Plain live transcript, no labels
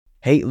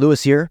Hey,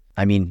 Lewis here.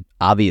 I mean,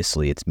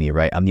 obviously it's me,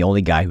 right? I'm the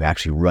only guy who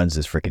actually runs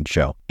this freaking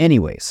show.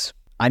 Anyways,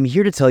 I'm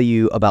here to tell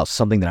you about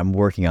something that I'm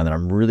working on that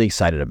I'm really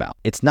excited about.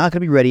 It's not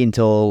going to be ready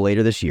until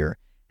later this year.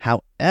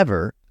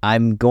 However,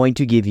 I'm going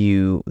to give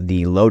you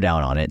the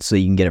lowdown on it so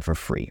you can get it for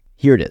free.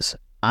 Here it is.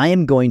 I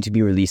am going to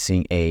be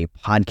releasing a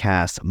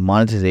podcast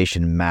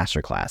monetization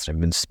masterclass. I've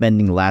been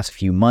spending the last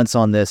few months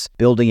on this,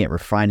 building it,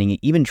 refining it,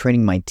 even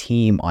training my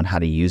team on how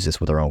to use this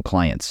with our own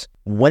clients.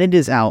 When it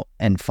is out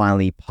and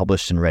finally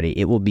published and ready,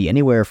 it will be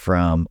anywhere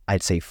from,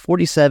 I'd say,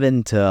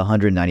 $47 to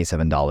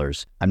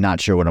 $197. I'm not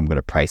sure what I'm going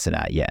to price it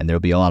at yet, and there'll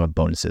be a lot of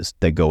bonuses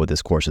that go with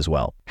this course as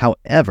well.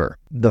 However,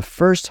 the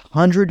first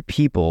 100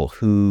 people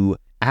who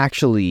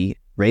actually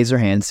raise their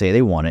hand, say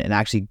they want it, and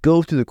actually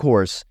go through the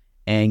course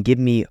and give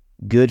me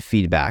good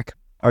feedback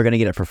are going to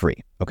get it for free,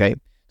 okay?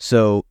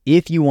 So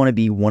if you want to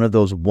be one of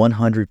those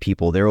 100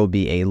 people, there will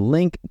be a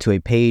link to a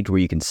page where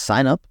you can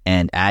sign up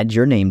and add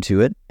your name to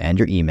it and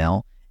your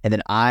email, and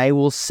then I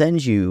will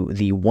send you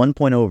the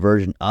 1.0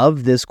 version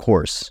of this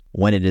course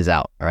when it is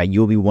out, all right?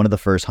 You'll be one of the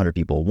first 100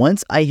 people.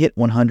 Once I hit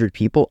 100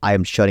 people, I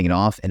am shutting it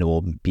off and it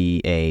will be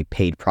a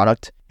paid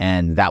product,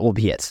 and that will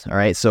be it, all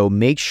right? So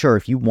make sure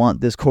if you want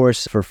this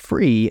course for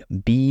free,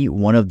 be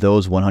one of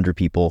those 100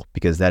 people,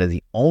 because that is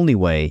the only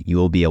way you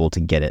will be able to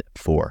get it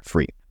for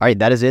free. All right,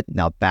 that is it.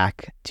 Now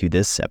back to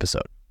this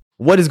episode.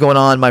 What is going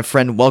on, my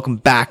friend? Welcome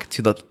back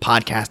to the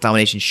Podcast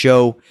Domination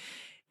Show.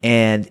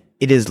 And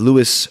it is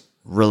Lewis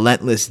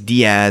Ryan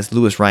Diaz.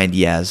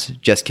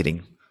 Just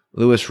kidding.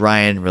 Lewis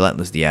Ryan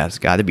Relentless Diaz.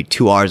 God, there'd be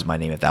 2 R's in my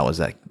name if that was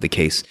the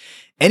case.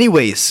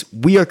 Anyways,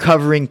 we are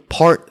covering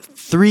part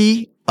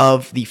 3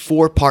 of the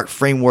 4-part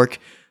framework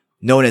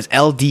known as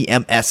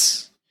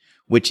LDMS,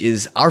 which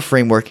is our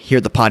framework here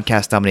at the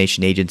Podcast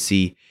Domination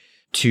Agency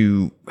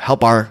to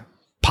help our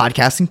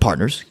podcasting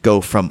partners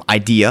go from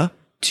idea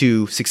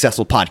to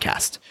successful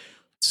podcast.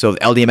 So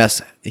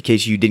LDMS, in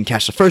case you didn't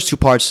catch the first 2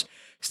 parts,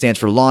 stands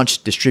for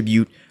launch,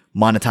 distribute,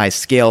 monetize,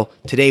 scale.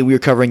 Today we are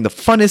covering the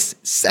funnest,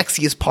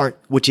 sexiest part,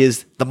 which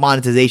is the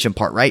monetization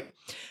part, right?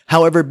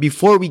 However,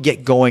 before we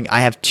get going,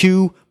 I have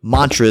 2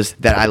 mantras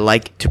that I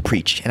like to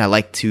preach, and I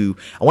want to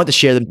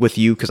share them with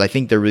you because I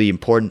think they're really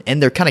important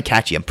and they're kind of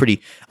catchy. I'm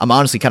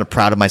honestly kind of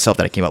proud of myself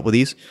that I came up with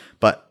these,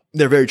 but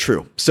they're very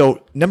true.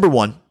 So number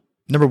one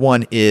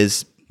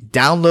is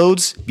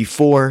downloads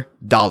before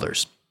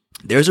dollars.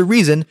 There's a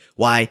reason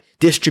why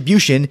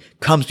distribution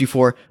comes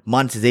before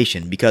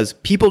monetization, because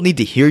people need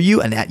to hear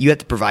you and that you have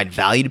to provide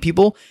value to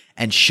people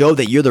and show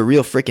that you're the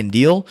real freaking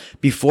deal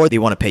before they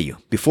want to pay you.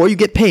 Before you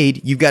get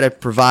paid, you've got to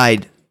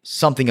provide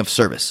something of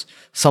service,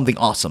 something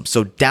awesome.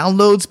 So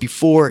downloads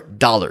before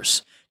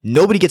dollars.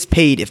 Nobody gets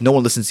paid if no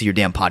one listens to your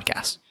damn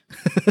podcast.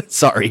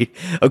 Sorry.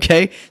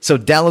 Okay. So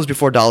downloads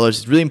before dollars.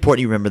 It's really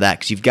important you remember that,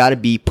 because you've got to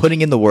be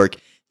putting in the work,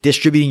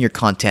 distributing your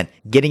content,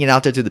 getting it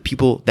out there to the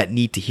people that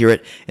need to hear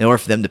it in order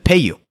for them to pay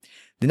you.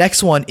 The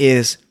next one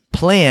is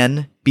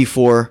plan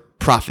before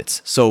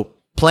profits. So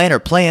plan or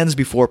plans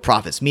before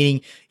profits,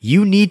 meaning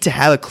you need to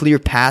have a clear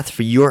path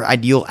for your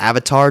ideal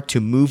avatar to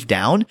move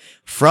down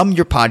from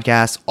your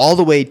podcast all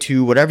the way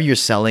to whatever you're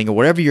selling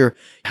or however you're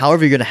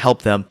going to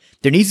help them.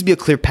 There needs to be a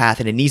clear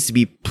path, and it needs to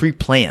be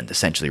pre-planned,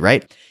 essentially,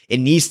 right? It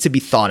needs to be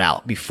thought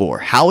out before.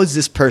 How is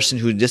this person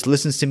who just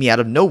listens to me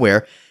out of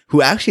nowhere,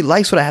 who actually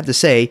likes what I have to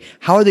say,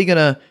 how are they going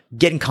to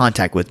get in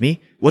contact with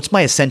me? What's my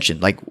ascension?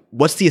 Like,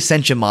 what's the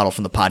ascension model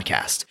from the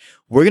podcast?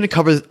 We're going to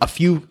cover I'm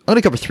going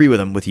to cover 3 of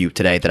them with you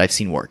today that I've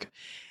seen work.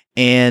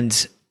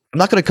 And I'm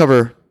not going to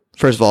cover,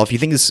 first of all, if you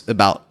think this is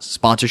about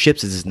sponsorships,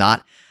 this is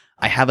not.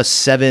 I have a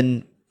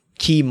 7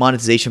 key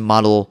monetization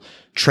model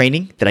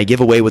training that I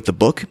give away with the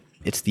book.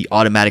 It's the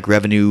automatic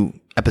revenue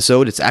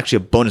episode. It's actually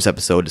a bonus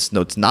episode.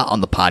 It's not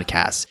on the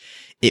podcast.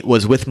 It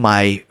was with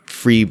my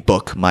free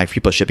book, my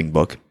free plus shipping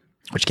book,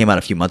 which came out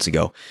a few months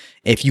ago.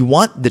 If you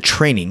want the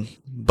training,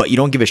 but you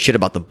don't give a shit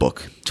about the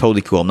book,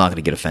 totally cool. I'm not going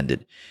to get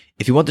offended.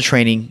 If you want the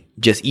training,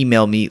 just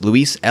email me,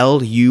 Luis,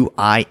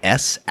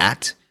 Luis,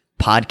 at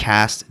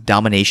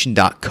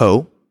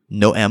podcastdomination.co,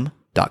 no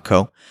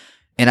M.co,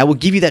 and I will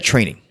give you that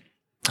training.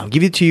 I'll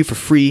give it to you for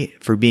free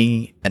for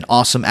being an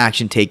awesome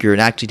action taker and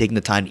actually taking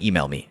the time to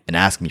email me and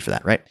ask me for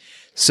that, right?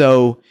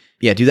 So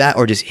yeah, do that,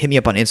 or just hit me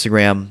up on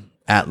Instagram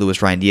at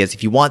Lewis Ryan Diaz.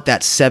 If you want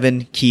that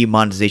 7 key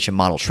monetization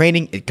model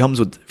training, it comes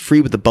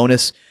free with the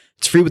bonus.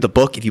 It's free with the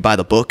book if you buy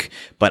the book,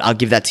 but I'll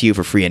give that to you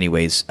for free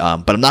anyways.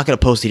 But I'm not going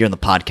to post it here on the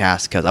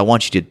podcast because I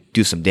want you to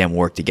do some damn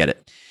work to get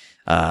it.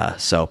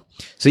 So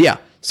yeah.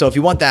 So if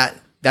you want that,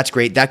 that's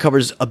great. That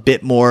covers a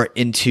bit more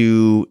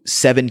into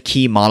 7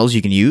 key models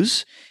you can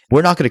use.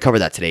 We're not going to cover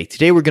that today.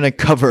 Today, we're going to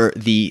cover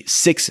the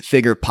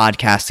 6-figure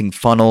podcasting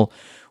funnel,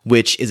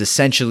 which is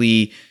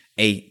essentially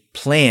a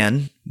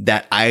plan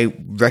that I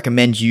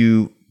recommend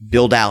you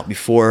build out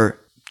before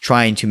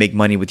trying to make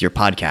money with your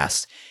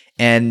podcast.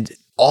 And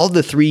all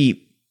the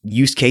 3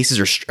 use cases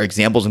or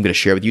examples I'm going to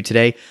share with you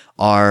today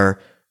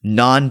are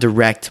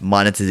non-direct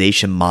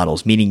monetization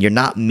models, meaning you're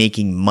not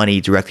making money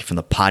directly from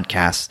the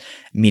podcast,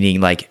 meaning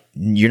like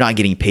you're not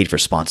getting paid for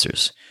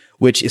sponsors.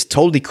 which is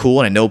totally cool.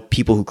 And I know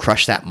people who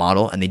crush that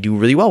model and they do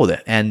really well with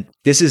it. And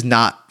this is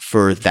not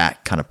for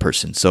that kind of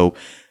person. So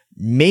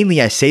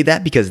mainly I say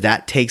that because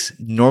that takes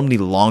normally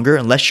longer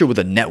unless you're with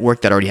a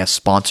network that already has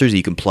sponsors that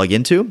you can plug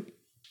into.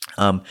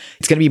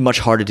 It's going to be much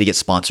harder to get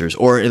sponsors,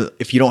 or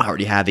if you don't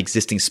already have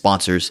existing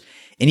sponsors.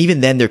 And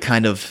even then, they're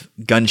kind of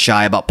gun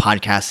shy about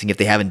podcasting if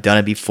they haven't done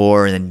it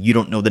before, and then you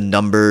don't know the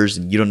numbers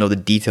and you don't know the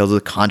details of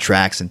the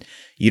contracts, and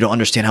you don't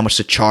understand how much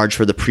to charge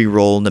for the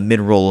pre-roll and the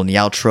mid-roll and the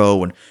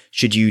outro, and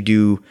should you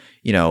do,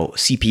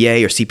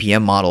 CPA or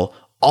CPM model,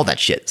 all that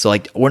shit. So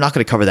like, we're not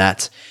going to cover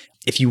that.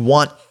 If you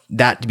want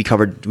that to be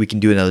covered, we can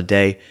do another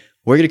day.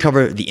 We're going to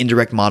cover the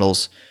indirect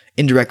models,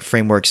 indirect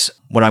frameworks,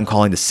 what I'm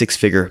calling the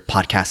 6-figure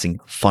podcasting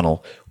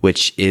funnel,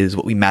 which is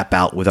what we map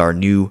out with our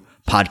new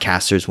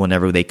podcasters.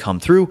 Whenever they come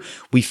through,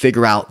 we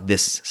figure out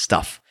this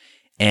stuff.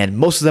 And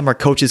most of them are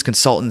coaches,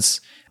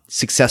 consultants,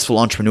 successful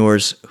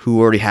entrepreneurs who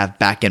already have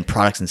back-end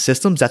products and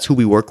systems. That's who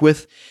we work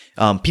with.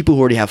 People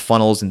who already have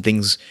funnels and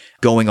things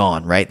going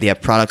on, right? They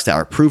have products that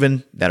are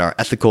proven, that are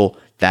ethical,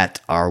 that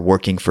are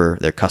working for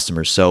their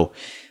customers. So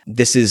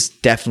this is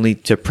definitely,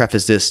 to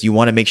preface this, you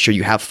want to make sure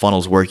you have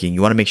funnels working.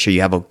 You want to make sure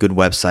you have a good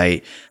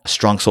website, a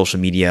strong social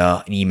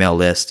media, an email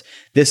list.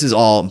 This is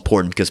all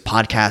important because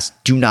podcasts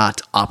do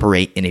not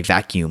operate in a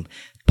vacuum.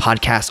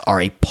 Podcasts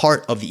are a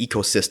part of the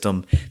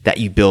ecosystem that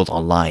you build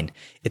online.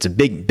 It's a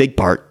big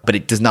part, but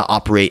it does not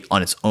operate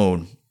on its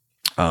own.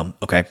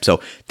 Okay, so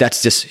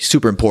that's just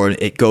super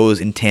important. It goes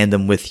in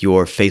tandem with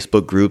your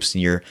Facebook groups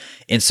and your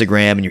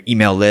Instagram and your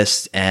email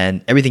list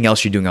and everything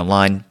else you're doing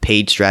online,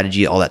 paid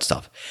strategy, all that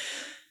stuff.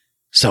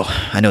 So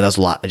I know that was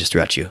a lot I just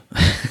threw at you,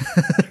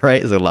 right?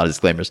 There's a lot of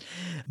disclaimers.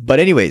 But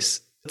anyways,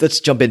 let's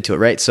jump into it,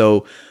 right?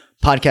 So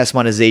podcast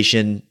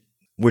monetization,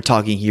 we're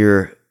talking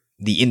here,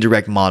 the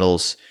indirect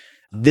models.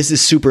 This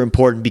is super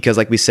important because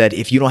like we said,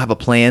 if you don't have a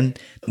plan,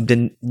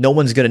 then no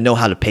one's going to know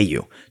how to pay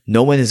you.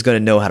 No one is going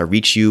to know how to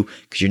reach you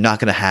because you're not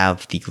going to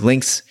have the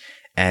links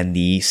and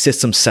the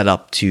system set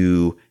up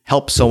to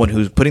help someone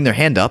who's putting their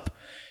hand up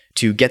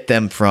to get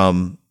them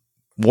from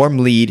warm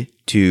lead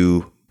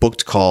to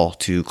booked call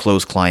to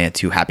closed client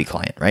to happy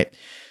client, right?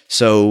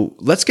 So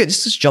let's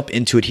just jump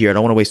into it here. I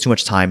don't want to waste too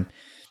much time.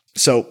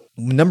 So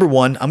number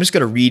one, I'm just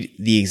going to read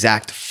the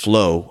exact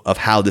flow of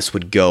how this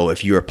would go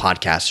if you're a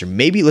podcaster.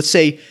 Maybe let's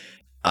say,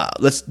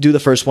 let's do the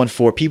first one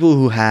for people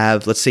who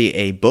have, let's say,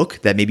 a book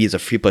that maybe is a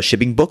free plus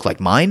shipping book like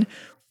mine,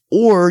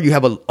 or you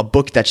have a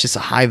book that's just a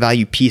high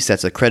value piece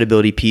that's a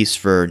credibility piece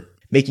for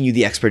making you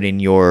the expert in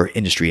your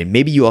industry. And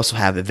maybe you also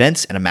have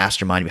events and a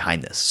mastermind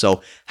behind this.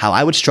 So how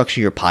I would structure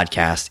your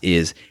podcast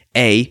is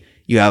A,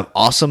 you have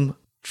awesome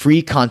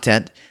free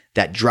content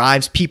that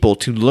drives people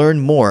to learn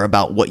more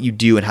about what you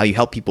do and how you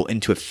help people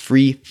into a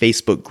free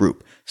Facebook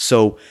group.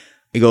 So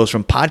it goes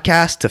from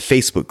podcast to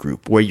Facebook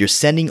group where you're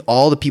sending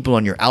all the people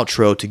on your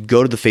outro to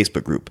go to the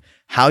Facebook group.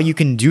 How you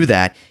can do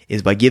that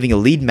is by giving a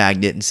lead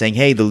magnet and saying,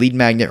 hey, the lead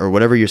magnet or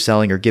whatever you're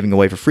selling or giving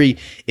away for free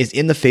is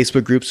in the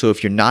Facebook group. So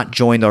if you're not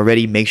joined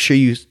already, make sure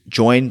you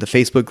join the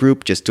Facebook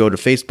group. Just go to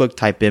Facebook,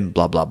 type in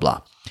blah, blah,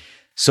 blah.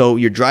 So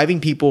you're driving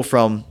people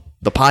from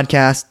the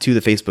podcast to the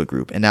Facebook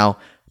group. And now,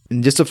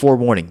 just a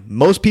forewarning,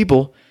 most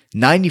people,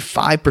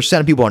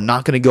 95% of people are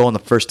not going to go on the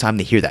first time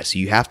they hear that. So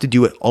you have to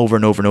do it over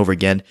and over and over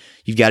again.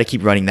 You've got to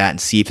keep running that and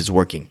see if it's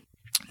working.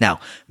 Now,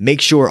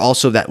 make sure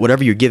also that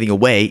whatever you're giving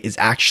away is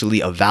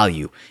actually of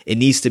value. It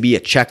needs to be a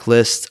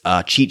checklist,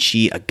 a cheat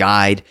sheet, a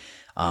guide,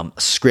 a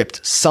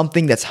script,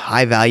 something that's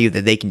high value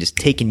that they can just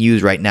take and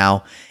use right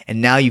now.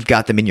 And now you've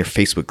got them in your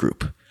Facebook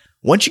group.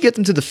 Once you get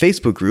them to the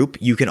Facebook group,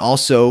 you can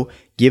also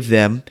give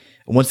them,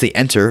 once they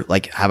enter,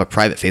 like have a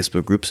private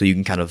Facebook group so you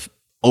can kind of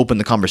open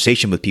the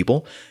conversation with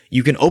people.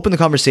 You can open the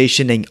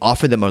conversation and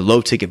offer them a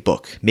low ticket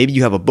book. Maybe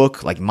you have a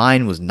book like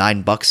mine was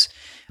 $9.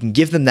 You can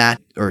give them that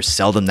or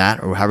sell them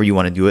that or however you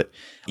want to do it,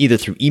 either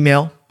through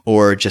email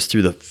or just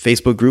through the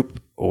Facebook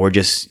group or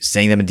just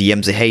sending them a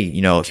DM, say, hey,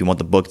 if you want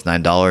the book, it's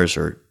 $9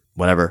 or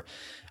whatever.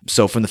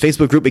 So from the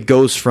Facebook group, it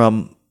goes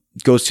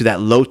to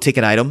that low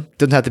ticket item. It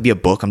doesn't have to be a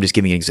book. I'm just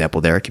giving you an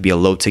example there. It could be a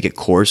low ticket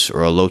course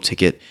or a low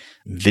ticket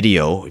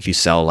video if you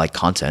sell like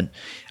content,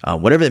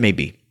 whatever it may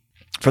be.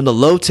 From the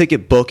low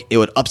ticket book, it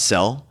would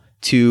upsell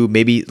to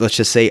maybe, let's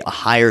just say, a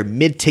higher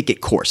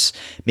mid-ticket course,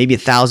 maybe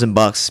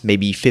 $1,000,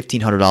 maybe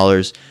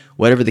 $1,500,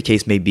 whatever the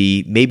case may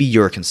be. Maybe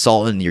you're a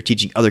consultant and you're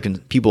teaching other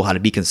people how to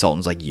be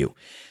consultants like you.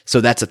 So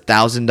that's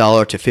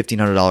 $1,000 to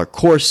 $1,500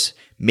 course.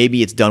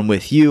 Maybe it's done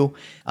with you.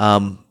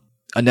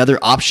 Another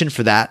option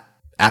for that,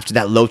 after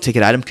that low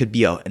ticket item, could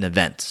be an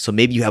event. So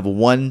maybe you have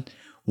one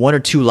or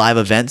two live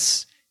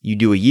events you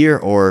do a year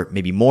or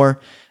maybe more.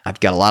 I've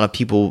got a lot of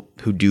people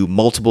who do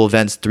multiple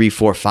events, 3,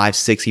 4, 5,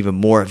 6, even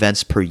more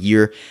events per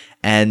year.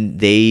 And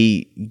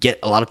they get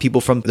a lot of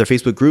people from their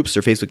Facebook groups,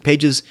 their Facebook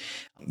pages.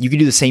 You can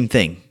do the same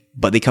thing,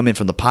 but they come in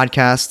from the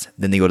podcast,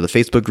 then they go to the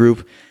Facebook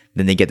group,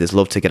 then they get this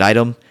low ticket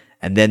item,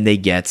 and then they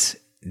get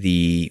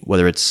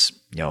whether it's,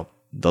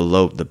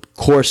 the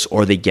course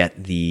or they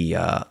get the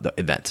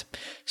event.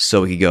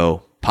 So we could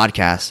go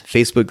podcast,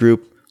 Facebook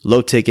group,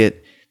 low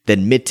ticket,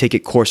 then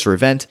mid-ticket course or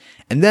event,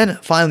 and then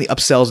finally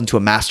upsells into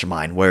a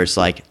mastermind where it's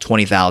like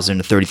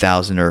 $20,000 to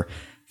 $30,000 or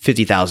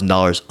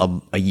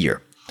 $50,000 a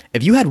year.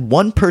 If you had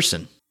one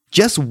person,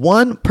 just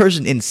one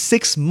person in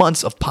 6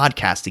 months of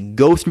podcasting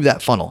go through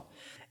that funnel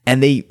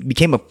and they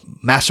became a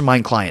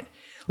mastermind client,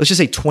 let's just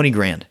say 20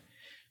 grand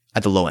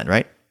at the low end,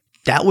 right?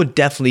 That would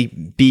definitely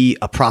be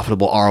a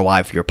profitable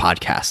ROI for your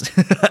podcast.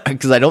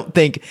 Because I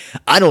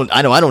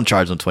don't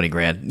charge them 20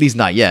 grand, at least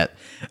not yet,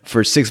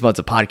 for 6 months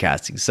of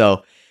podcasting.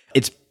 So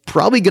it's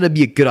probably going to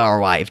be a good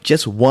ROI if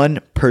just one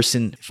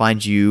person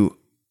finds you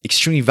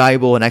extremely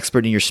valuable and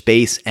expert in your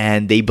space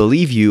and they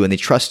believe you and they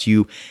trust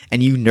you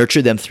and you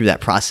nurture them through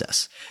that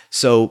process.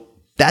 So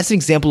that's an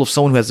example of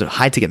someone who has a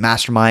high ticket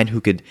mastermind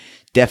who could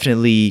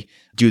definitely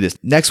do this.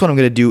 Next one I'm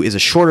going to do is a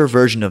shorter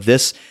version of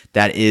this.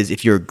 That is,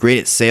 if you're great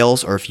at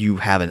sales or if you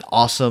have an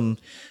awesome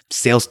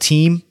sales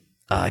team,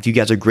 if you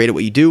guys are great at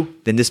what you do,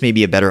 then this may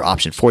be a better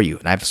option for you.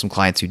 And I have some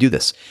clients who do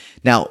this.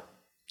 Now,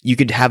 you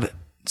could have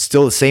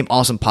still the same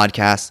awesome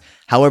podcast.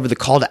 However, the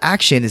call to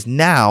action is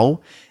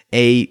now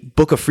a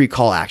book a free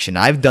call action.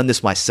 I've done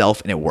this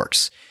myself and it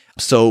works.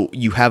 So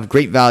you have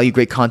great value,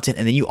 great content,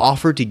 and then you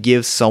offer to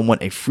give someone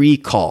a free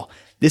call.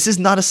 This is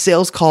not a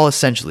sales call,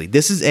 essentially.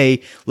 This is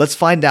let's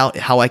find out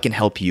how I can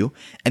help you.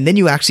 And then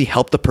you actually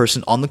help the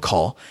person on the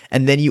call.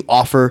 And then you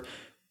offer,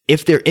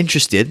 if they're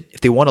interested,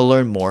 if they want to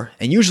learn more.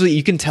 And usually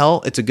you can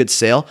tell it's a good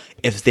sale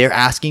if they're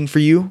asking for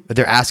you, if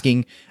they're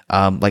asking,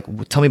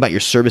 tell me about your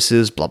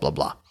services, blah, blah,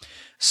 blah.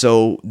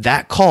 So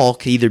that call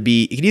could either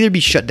be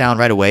shut down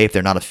right away if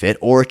they're not a fit,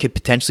 or it could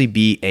potentially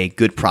be a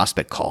good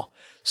prospect call.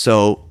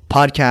 So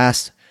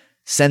podcast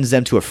sends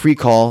them to a free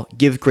call,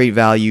 give great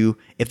value.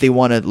 If they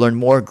want to learn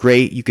more,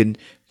 great. You can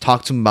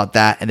talk to them about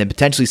that and then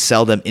potentially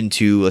sell them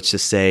into, let's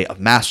just say, a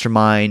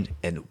mastermind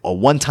and a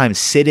one-time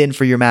sit-in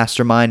for your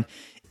mastermind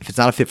if it's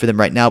not a fit for them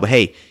right now. But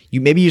hey,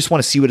 maybe you just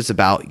want to see what it's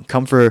about. You can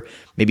come for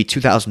maybe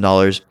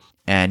 $2,000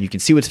 and you can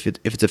see if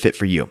it's a fit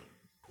for you.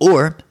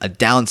 Or a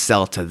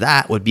downsell to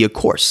that would be a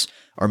course,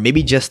 or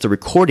maybe just the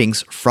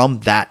recordings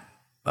from that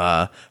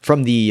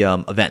from the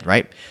event,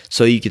 right?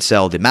 So you could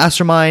sell the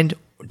mastermind,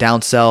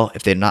 downsell.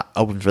 If they're not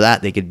open for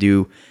that, they could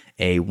do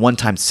a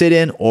one-time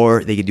sit-in,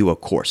 or they could do a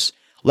course.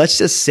 Let's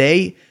just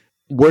say,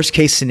 worst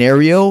case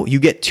scenario, you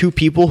get 2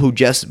 people who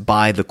just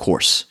buy the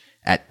course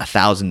at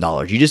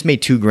 $1,000. You just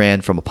made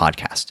 $2,000 from a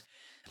podcast.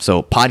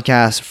 So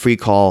podcast, free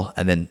call,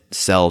 and then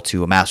sell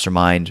to a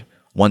mastermind,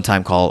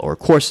 one-time call, or a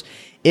course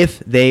if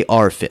they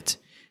are fit.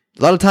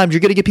 A lot of times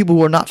you're going to get people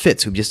who are not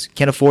fit, who just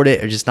can't afford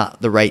it or just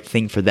not the right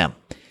thing for them.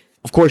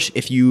 Of course,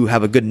 if you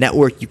have a good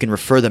network, you can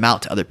refer them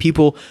out to other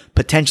people,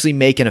 potentially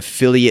make an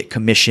affiliate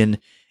commission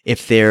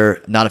if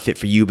they're not a fit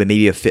for you, but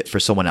maybe a fit for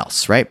someone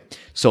else, right?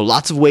 So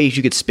lots of ways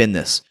you could spin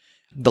this.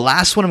 The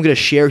last one I'm going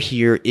to share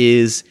here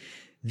is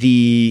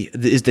the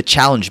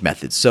challenge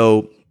method.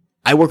 So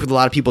I work with a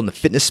lot of people in the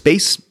fitness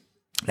space.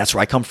 That's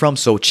where I come from.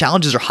 So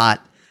challenges are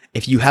hot.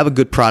 If you have a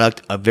good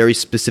product, a very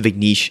specific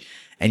niche,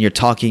 and you're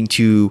talking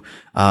to,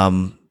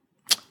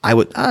 I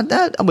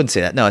wouldn't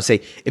say that. No, I'd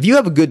say if you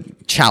have a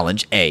good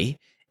challenge,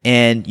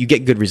 and you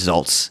get good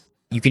results,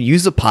 you can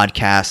use the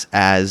podcast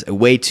as a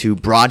way to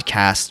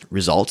broadcast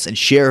results and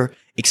share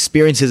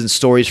experiences and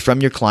stories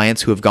from your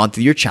clients who have gone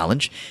through your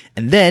challenge.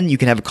 And then you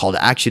can have a call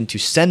to action to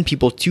send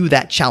people to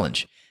that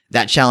challenge.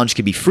 That challenge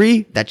could be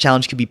free. That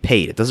challenge could be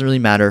paid. It doesn't really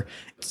matter.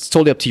 It's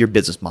totally up to your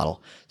business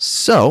model.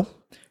 So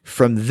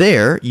from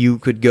there, you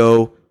could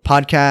go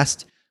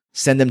podcast,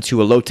 send them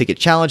to a low ticket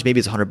challenge. Maybe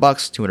it's $100,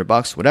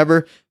 $200,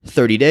 whatever,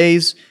 30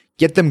 days,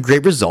 get them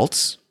great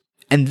results.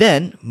 And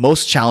then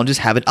most challenges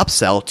have an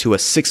upsell to a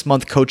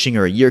 6-month coaching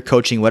or a year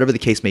coaching, whatever the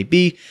case may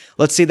be.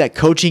 Let's say that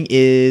coaching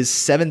is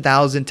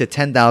 $7,000 to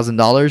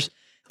 $10,000.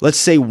 Let's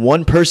say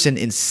one person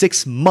in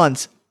 6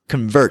 months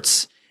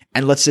converts.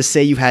 And let's just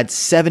say you had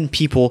 7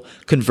 people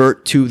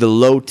convert to the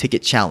low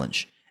ticket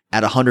challenge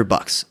at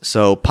 $100.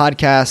 So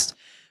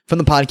from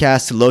the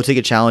podcast to low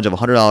ticket challenge of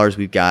 $100,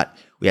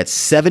 we had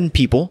 7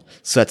 people.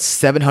 So that's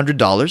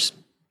 $700.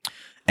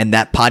 And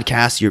that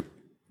podcast,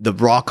 the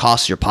raw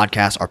costs of your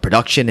podcast are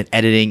production and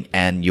editing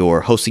and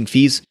your hosting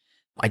fees.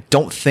 I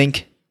don't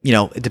think,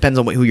 it depends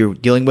on who you're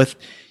dealing with.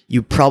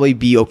 You'd probably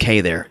be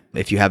okay there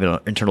if you have an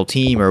internal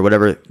team or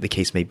whatever the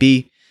case may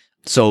be.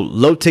 So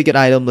low ticket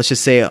item, let's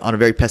just say on a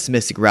very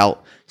pessimistic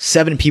route,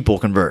 7 people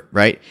convert,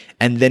 right?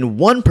 And then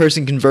one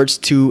person converts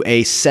to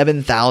a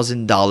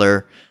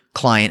 $7,000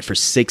 client for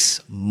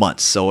 6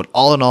 months. So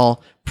all in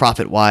all,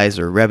 profit-wise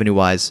or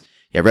revenue-wise,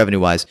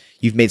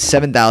 you've made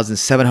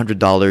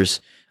 $7,700.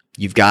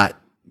 You've got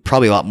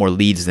probably a lot more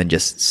leads than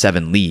just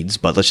 7 leads,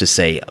 but let's just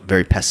say a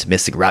very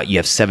pessimistic route, you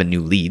have 7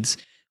 new leads.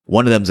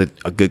 One of them's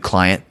a good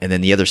client, and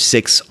then the other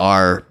 6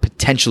 are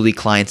potentially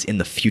clients in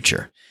the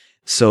future.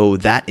 So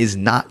that is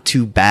not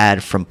too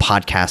bad from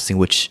podcasting,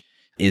 which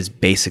is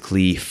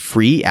basically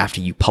free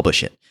after you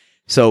publish it.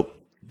 So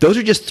those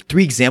are just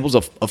 3 examples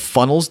of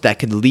funnels that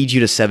could lead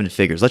you to 7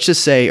 figures. Let's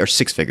just say, or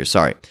 6 figures,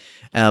 sorry.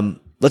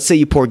 Let's say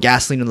you pour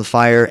gasoline on the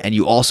fire and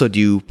you also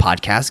do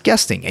podcast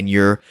guesting and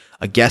you're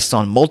a guest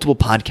on multiple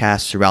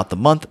podcasts throughout the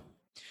month.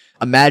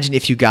 imagine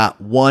if you got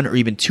one or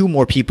even two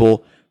more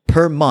people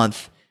per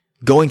month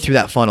going through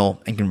that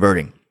funnel and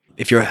converting.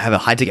 If you have a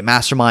high ticket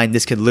mastermind,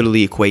 this could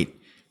literally equate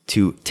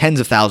to tens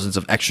of thousands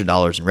of extra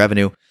dollars in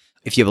revenue.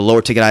 If you have a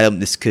lower ticket item,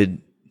 this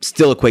could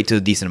still equate to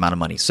a decent amount of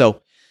money.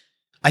 So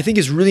I think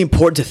it's really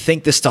important to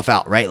think this stuff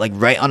out, right? Like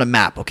write on a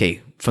map.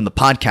 Okay, from the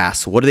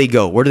podcast, what do they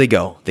go? Where do they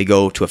go? They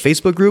go to a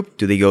Facebook group?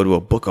 Do they go to a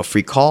book a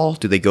free call?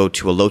 Do they go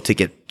to a low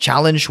ticket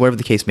challenge? Whatever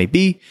the case may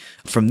be.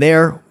 From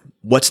there,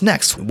 what's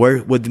next?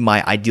 Where would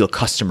my ideal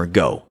customer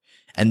go?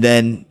 And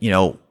then,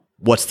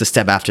 what's the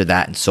step after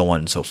that, and so on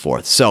and so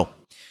forth. So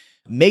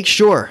make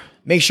sure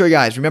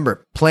guys,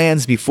 remember,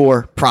 plans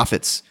before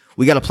profits.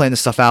 We got to plan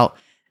this stuff out.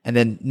 And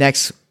then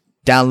next,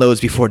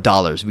 downloads before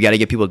dollars. We got to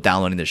get people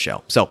downloading this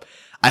show. So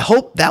I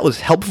hope that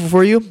was helpful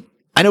for you.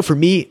 I know for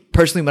me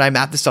personally, when I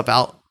mapped this stuff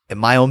out in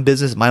my own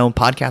business, my own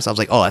podcast, I was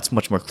like, oh, that's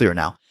much more clear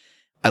now.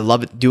 I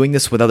love it doing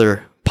this with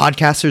other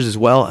podcasters as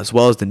well as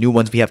the new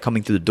ones we have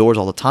coming through the doors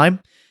all the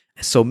time.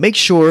 So make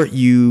sure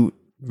you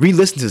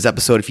re-listen to this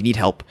episode if you need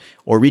help,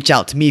 or reach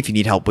out to me if you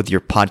need help with your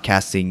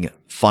podcasting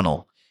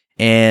funnel.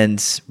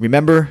 And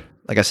remember,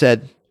 like I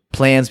said,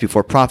 plans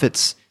before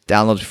profits,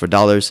 downloads before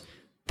dollars.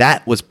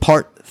 That was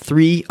part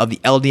 3 of the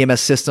LDMS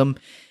system.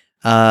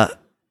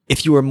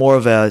 If you are more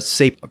of a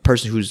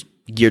person who's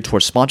geared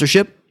towards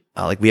sponsorship,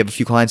 like we have a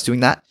few clients doing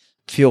that,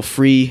 feel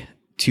free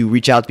to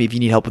reach out to me if you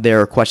need help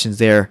there or questions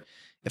there.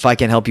 If I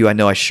can help you, I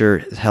know I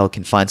sure as hell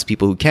can find some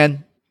people who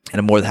can, and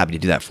I'm more than happy to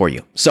do that for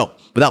you. So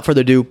without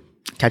further ado,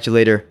 catch you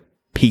later.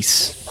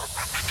 Peace.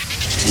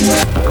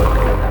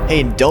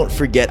 Hey, and don't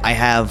forget, I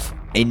have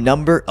a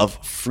number of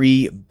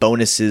free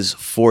bonuses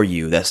for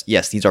you.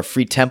 These are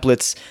free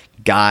templates,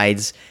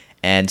 guides,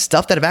 and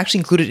stuff that I've actually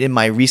included in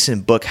my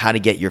recent book, How to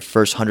Get Your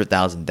First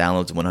 100,000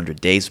 Downloads in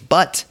 100 Days.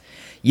 But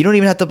you don't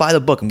even have to buy the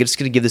book. I'm just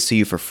going to give this to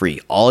you for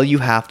free. All you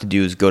have to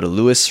do is go to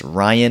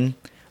LuisRyan,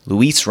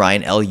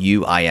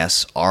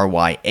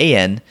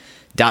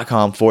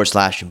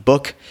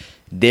 LuisRyan.com/book.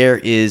 There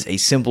is a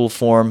simple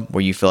form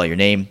where you fill out your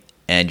name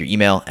and your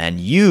email, and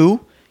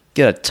you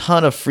get a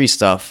ton of free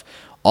stuff,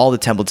 all the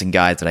templates and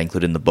guides that I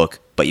included in the book,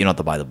 but you don't have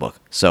to buy the book.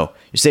 So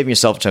you're saving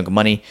yourself a chunk of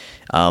money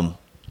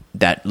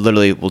that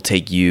literally will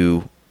take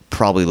you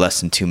probably less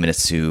than 2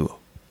 minutes to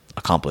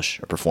accomplish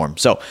or perform.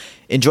 So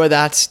enjoy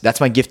that. That's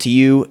my gift to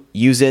you.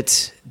 Use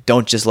it.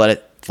 Don't just let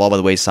it fall by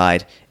the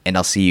wayside, and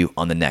I'll see you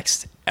on the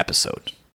next episode.